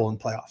cause trouble in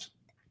playoffs.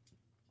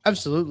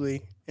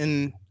 Absolutely,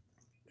 and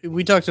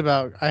we talked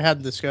about. I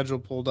had the schedule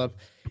pulled up.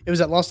 It was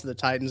that loss to the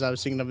Titans I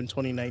was thinking of in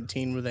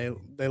 2019 where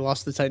they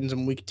lost the Titans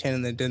in week 10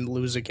 and they didn't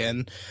lose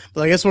again.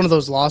 But I guess one of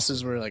those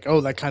losses where like,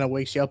 oh, that kind of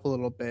wakes you up a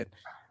little bit.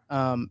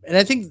 And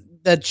I think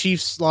that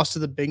Chiefs loss to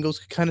the Bengals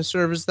could kind of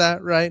serve as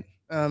that, right?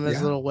 As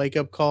a little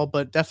wake-up call,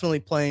 but definitely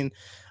playing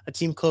a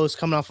team close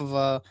coming off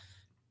of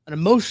an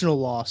emotional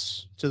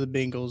loss to the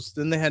Bengals.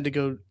 Then they had to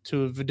go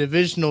to a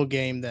divisional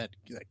game that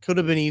could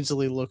have been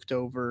easily looked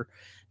over.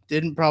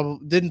 Didn't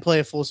play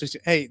a full 60.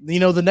 Hey,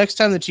 the next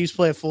time the Chiefs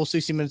play a full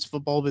 60 minutes of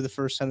football will be the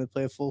first time they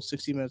play a full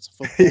 60 minutes of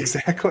football.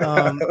 Exactly.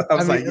 I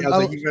was like,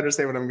 you better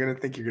say what I'm going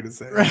to think you're going to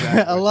say.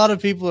 Exactly. A lot of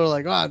people are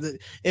like,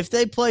 if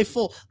they play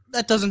full,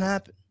 that doesn't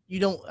happen. You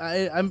don't.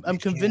 I'm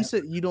convinced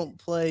that you don't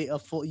play a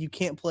full. You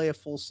can't play a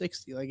full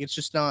 60. Like it's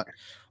just not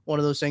one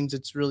of those things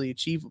that's really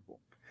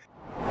achievable.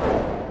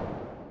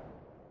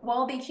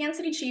 Well, the Kansas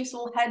City Chiefs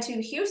will head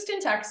to Houston,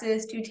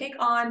 Texas to take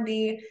on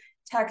the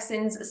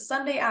Texans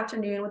Sunday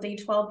afternoon with a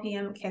 12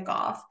 p.m.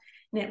 kickoff.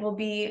 And it will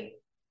be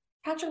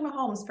Patrick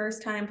Mahomes'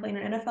 first time playing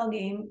an NFL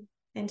game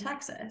in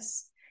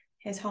Texas,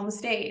 his home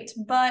state.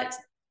 But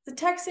the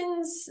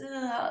Texans,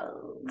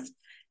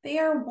 they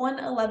are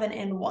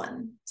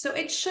 1-11-1. So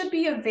it should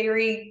be a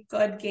very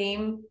good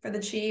game for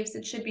the Chiefs.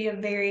 It should be a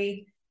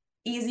very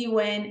easy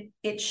win.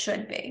 It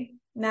should be.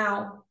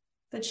 Now,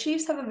 the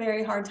Chiefs have a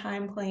very hard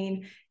time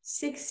playing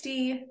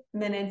 60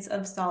 minutes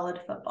of solid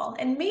football.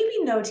 And maybe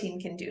no team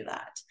can do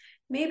that.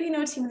 Maybe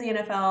no team in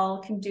the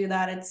NFL can do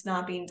that. It's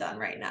not being done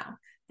right now.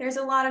 There's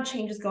a lot of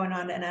changes going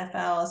on in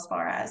NFL as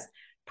far as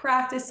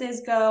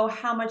practices go,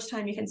 how much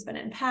time you can spend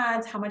in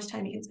pads, how much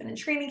time you can spend in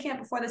training camp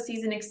before the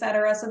season,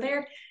 etc. So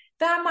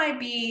that might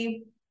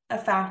be a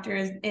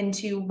factor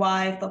into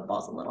why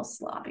football's a little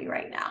sloppy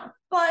right now.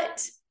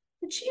 But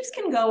the Chiefs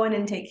can go in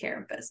and take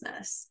care of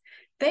business.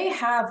 They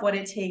have what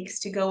it takes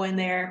to go in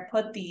there,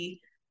 put the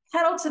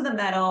pedal to the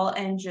metal,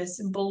 and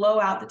just blow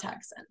out the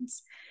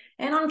Texans.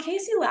 And on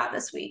Casey Lab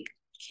this week,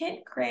 Kent,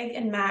 Craig,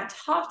 and Matt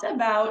talked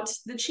about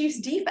the Chiefs'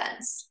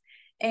 defense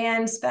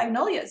and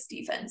Spagnolia's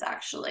defense,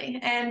 actually,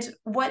 and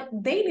what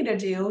they need to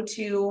do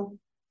to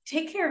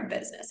take care of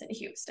business in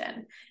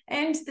Houston.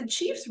 And the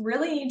Chiefs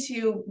really need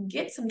to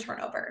get some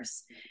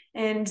turnovers,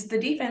 and the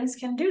defense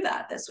can do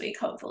that this week,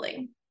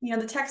 hopefully.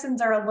 The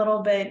Texans are a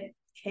little bit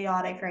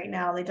chaotic right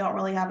now. They don't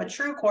really have a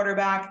true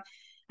quarterback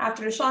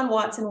after Deshaun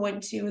Watson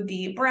went to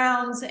the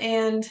Browns,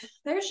 and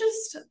there's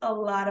just a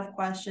lot of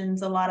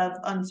questions, a lot of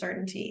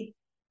uncertainty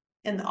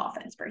in the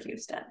offense for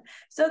Houston.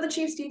 So the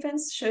Chiefs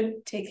defense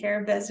should take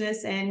care of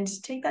business and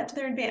take that to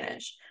their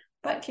advantage.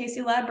 But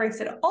Casey Lab breaks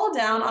it all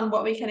down on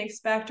what we can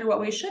expect or what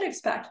we should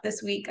expect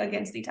this week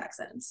against the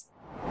Texans.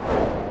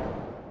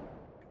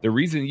 The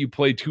reason you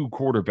play two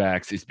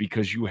quarterbacks is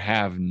because you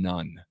have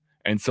none.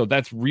 And so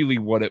that's really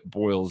what it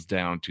boils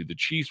down to. The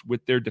Chiefs,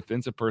 with their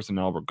defensive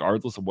personnel,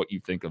 regardless of what you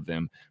think of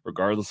them,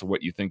 regardless of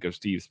what you think of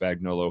Steve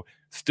Spagnuolo,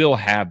 still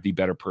have the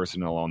better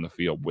personnel on the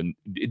field. When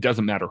it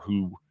doesn't matter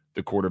who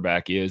the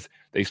quarterback is,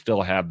 they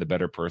still have the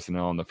better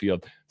personnel on the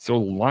field. So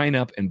line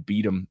up and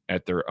beat them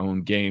at their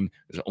own game.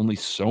 There's only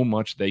so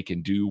much they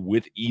can do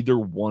with either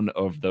one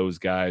of those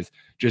guys.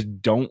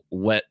 Just don't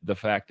let the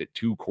fact that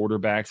two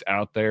quarterbacks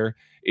out there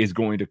is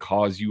going to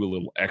cause you a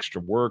little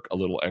extra work, a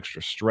little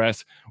extra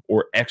stress,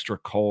 or extra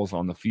calls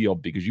on the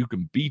field, because you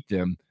can beat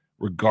them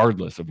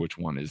regardless of which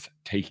one is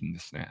taking the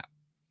snap.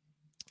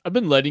 I've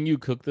been letting you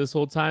cook this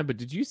whole time, but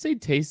did you say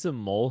Taysom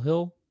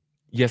Molehill?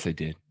 Yes, I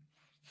did.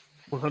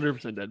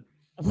 100% dead.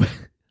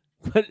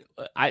 But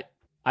I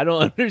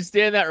don't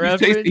understand that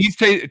reference. He's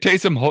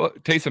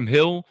Taysom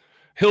Hill.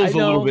 Hill's a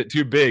little bit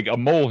too big. A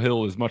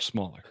molehill is much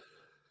smaller.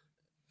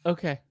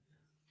 Okay.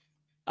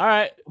 All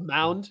right.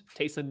 Mound.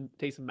 Taysom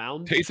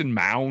Mound. Taysom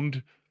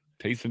Mound.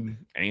 Taysom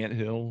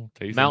Anthill.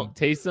 Taysom Mount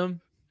Taysom.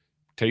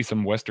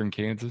 Taysom Western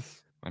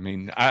Kansas. I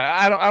mean,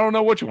 I don't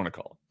know what you want to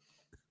call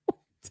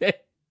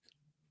it.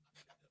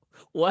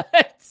 What?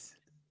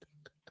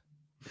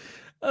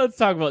 Let's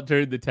talk about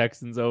turning the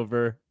Texans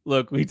over.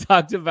 Look, we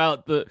talked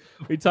about the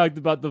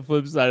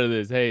flip side of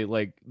this. Hey,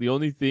 like, the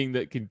only thing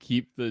that can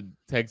keep the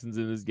Texans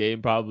in this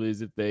game probably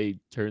is if they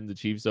turn the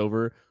Chiefs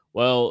over.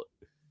 Well,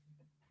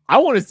 I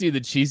want to see the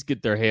Chiefs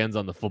get their hands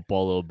on the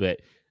football a little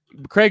bit.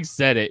 Craig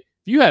said it.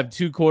 If you have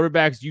two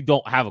quarterbacks, you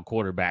don't have a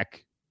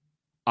quarterback.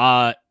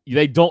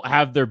 They don't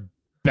have their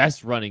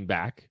best running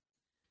back.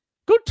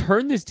 Go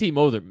turn this team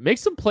over. Make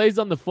some plays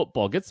on the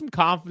football. Get some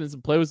confidence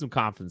and play with some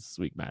confidence this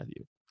week,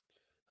 Matthew.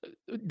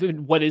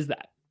 What is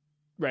that?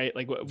 Right?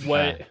 Like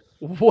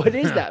what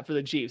is that for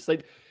the Chiefs?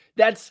 Like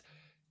that's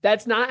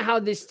not how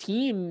this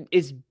team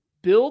is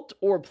built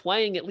or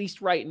playing, at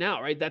least right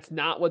now, right? That's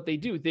not what they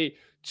do. They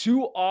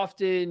too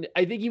often,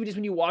 I think, even just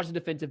when you watch the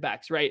defensive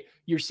backs, right?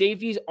 Your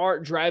safeties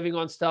aren't driving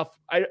on stuff.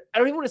 I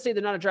don't even want to say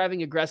they're not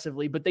driving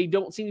aggressively, but they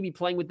don't seem to be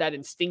playing with that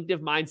instinctive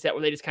mindset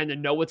where they just kind of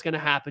know what's going to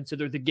happen. So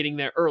they're getting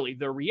there early.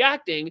 They're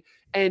reacting,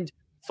 and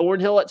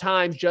Thornhill at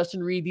times,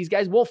 Justin Reed, these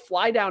guys will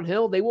fly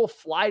downhill. They will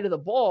fly to the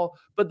ball,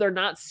 but they're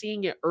not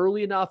seeing it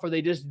early enough, or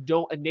they just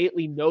don't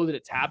innately know that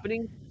it's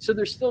happening. So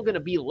they're still going to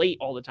be late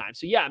all the time.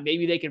 So yeah,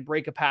 maybe they can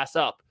break a pass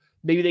up.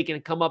 Maybe they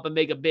can come up and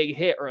make a big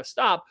hit or a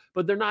stop,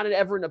 but they're not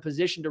ever in a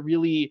position to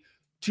really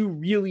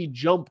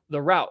jump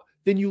the route.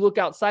 Then you look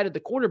outside at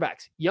the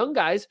cornerbacks. Young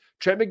guys,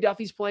 Trent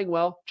McDuffie's playing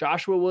well.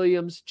 Joshua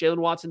Williams, Jalen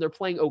Watson, they're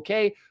playing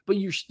okay, but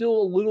you're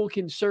still a little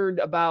concerned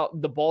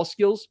about the ball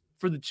skills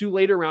for the two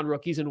later round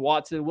rookies in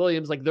Watson and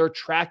Williams. Like, their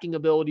tracking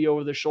ability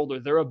over the shoulder,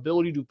 their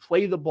ability to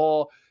play the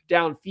ball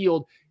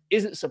downfield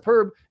isn't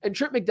superb. And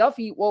Trent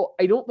McDuffie, well,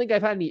 I don't think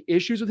I've had any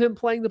issues with him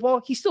playing the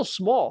ball. He's still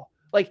small.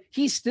 Like,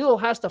 he still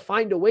has to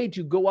find a way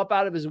to go up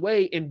out of his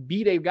way and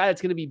beat a guy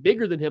that's going to be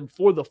bigger than him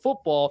for the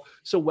football.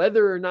 So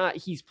whether or not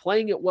he's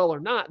playing it well or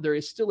not, there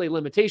is still a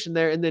limitation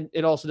there. And then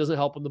it also doesn't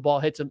help when the ball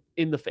hits him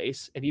in the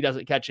face and he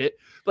doesn't catch it.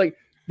 Like,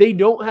 they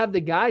don't have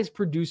the guys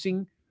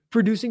producing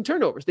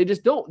turnovers. They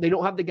just don't. They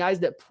don't have the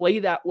guys that play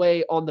that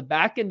way on the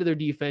back end of their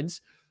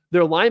defense.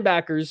 Their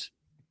linebackers,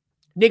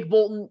 Nick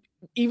Bolton,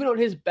 even on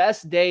his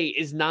best day,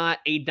 is not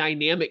a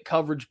dynamic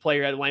coverage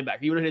player at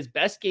linebacker. Even in his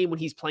best game when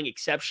he's playing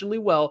exceptionally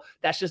well,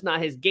 that's just not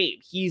his game.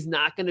 He's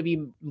not going to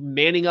be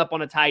manning up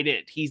on a tight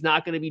end. He's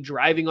not going to be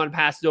driving on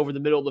passes over the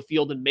middle of the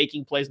field and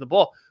making plays on the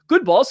ball.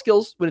 Good ball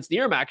skills when it's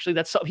near him, actually.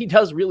 That's something he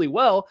does really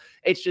well.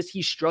 It's just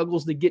he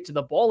struggles to get to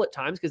the ball at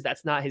times because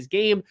that's not his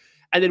game.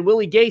 And then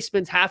Willie Gay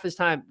spends half his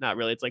time, not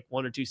really, it's like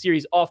one or two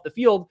series off the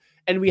field.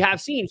 And we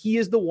have seen he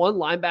is the one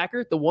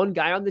linebacker, the one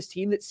guy on this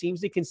team that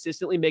seems to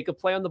consistently make a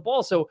play on the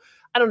ball. So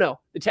I don't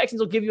know. The Texans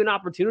will give you an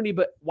opportunity,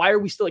 but why are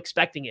we still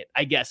expecting it,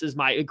 I guess, is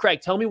my...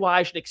 Craig, tell me why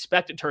I should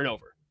expect a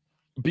turnover.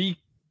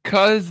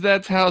 Because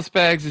that's how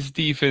Spags'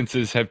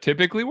 defenses have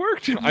typically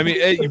worked. I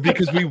mean,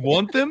 because we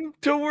want them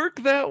to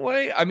work that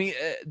way. I mean,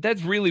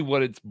 that's really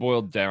what it's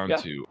boiled down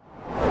to.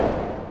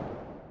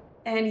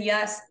 And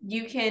yes,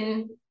 you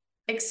can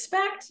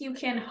expect, you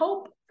can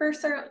hope for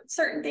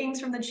certain things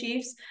from the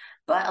Chiefs,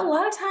 but a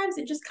lot of times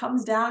it just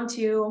comes down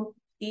to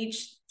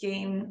each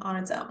game on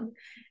its own.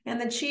 And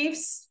the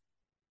Chiefs,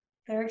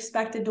 they're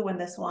expected to win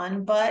this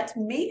one, but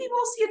maybe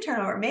we'll see a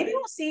turnover. Maybe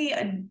we'll see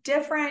a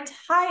different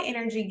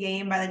high-energy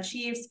game by the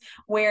Chiefs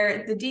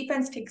where the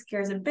defense takes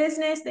care of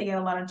business. They get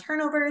a lot of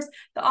turnovers.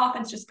 The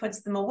offense just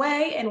puts them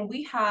away, and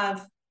we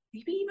have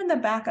maybe even the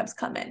backups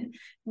come in.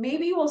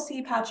 Maybe we'll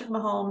see Patrick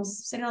Mahomes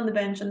sitting on the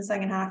bench in the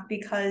second half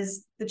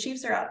because the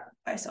Chiefs are up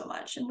by so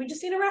much, and we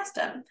just need to rest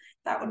him.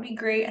 That would be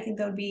great. I think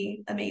that would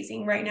be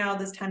amazing right now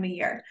this time of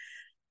year.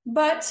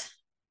 But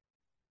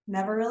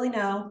never really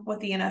know with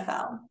the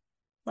NFL.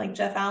 Like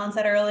Jeff Allen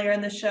said earlier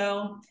in the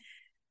show,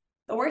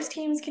 the worst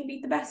teams can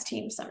beat the best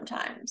teams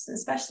sometimes,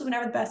 especially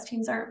whenever the best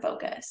teams aren't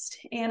focused.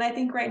 And I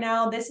think right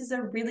now this is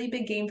a really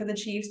big game for the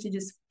Chiefs to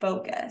just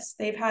focus.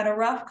 They've had a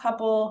rough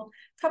couple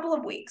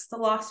of weeks, the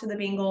loss to the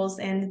Bengals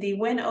and the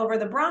win over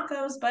the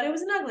Broncos, but it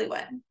was an ugly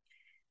win.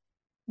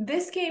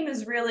 This game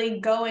is really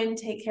go in,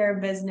 take care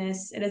of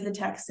business. It is the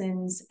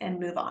Texans and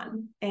move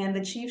on. And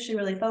the Chiefs should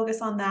really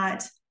focus on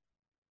that,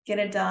 get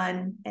it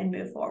done, and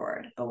move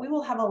forward. But we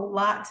will have a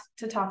lot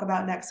to talk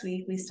about next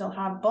week. We still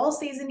have bowl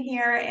season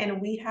here, and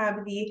we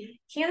have the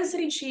Kansas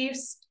City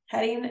Chiefs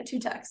heading to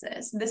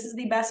Texas. This is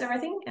the Best of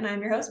Everything, and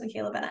I'm your host,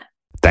 Michaela Bennett.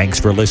 Thanks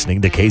for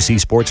listening to KC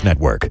Sports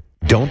Network.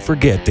 Don't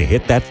forget to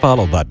hit that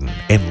follow button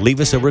and leave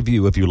us a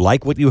review if you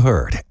like what you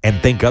heard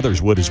and think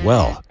others would as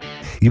well.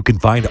 You can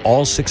find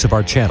all 6 of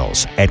our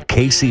channels at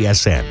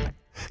KCSN,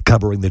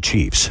 covering the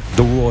Chiefs,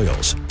 the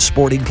Royals,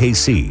 Sporting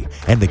KC,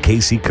 and the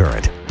KC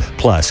Current,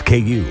 plus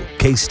KU,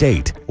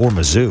 K-State, or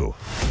Mizzou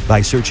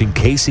by searching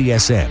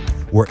KCSN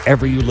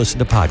wherever you listen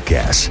to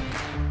podcasts.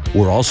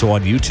 We're also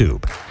on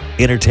YouTube.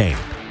 Entertain,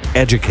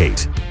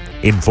 educate,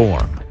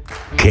 inform.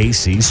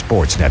 KC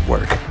Sports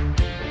Network.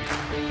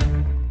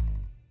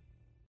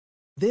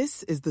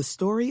 This is the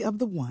story of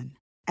the one.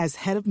 As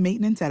head of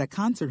maintenance at a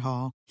concert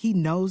hall, he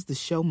knows the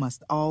show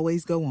must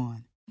always go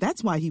on.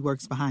 That's why he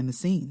works behind the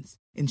scenes,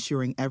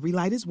 ensuring every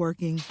light is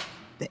working,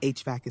 the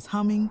HVAC is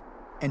humming,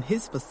 and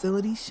his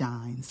facility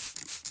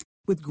shines.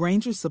 With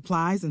Grainger's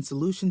supplies and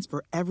solutions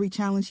for every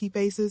challenge he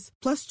faces,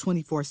 plus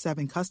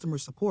 24/7 customer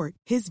support,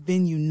 his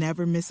venue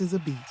never misses a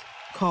beat.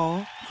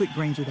 Call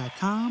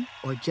quickgrainger.com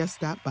or just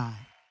stop by.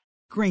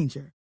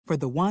 Grainger, for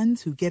the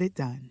ones who get it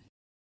done.